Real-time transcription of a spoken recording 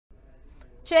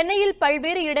சென்னையில்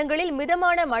பல்வேறு இடங்களில்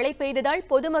மிதமான மழை பெய்ததால்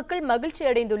பொதுமக்கள் மகிழ்ச்சி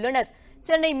அடைந்துள்ளனர்.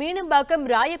 சென்னை மீனம்பாக்கம்,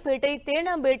 ராயப்பேட்டை,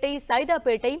 தேனாம்பேட்டை,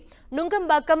 சைதாப்பேட்டை,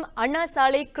 நுங்கம்பாக்கம், அண்ணா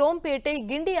சாலை, குரோம்பேட்டை,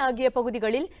 கிண்டி ஆகிய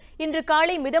பகுதிகளில் இன்று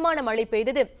காலை மிதமான மழை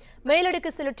பெய்தது.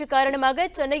 மேலடுக்கு சுழற்சி காரணமாக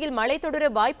சென்னையில் மழை தொடர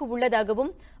வாய்ப்பு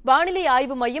உள்ளதாகவும் வானிலை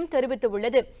ஆய்வு மையம்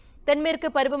தெரிவித்துள்ளது. தென்மேற்கு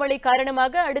பருவமழை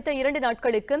காரணமாக அடுத்த 2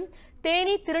 நாட்களுக்கு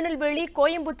தேனி, திருநெல்வேலி,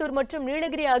 கோயம்புத்தூர் மற்றும்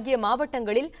நீலகிரி ஆகிய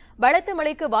மாவட்டங்களில் பலத்த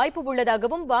மழைக்கு வாய்ப்பு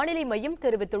உள்ளதாகவும் வானிலை மையம்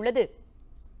தெரிவித்துள்ளது.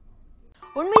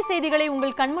 உண்மை செய்திகளை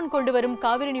உங்கள் கண்முன் கொண்டு வரும்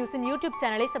காவிரி நியூஸின் யூடியூப்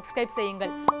சேனலை சப்ஸ்கிரைப்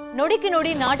செய்யுங்கள். நொடிக்கு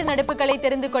நொடி நாட்டு நடப்புகளை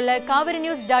தெரிந்து கொள்ள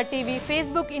kaaverinews.tv,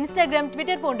 Facebook, Instagram,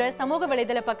 Twitter போன்ற சமூக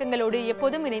வலைதள பக்கங்களோடு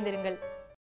எப்போதும் இணைந்திருங்கள்.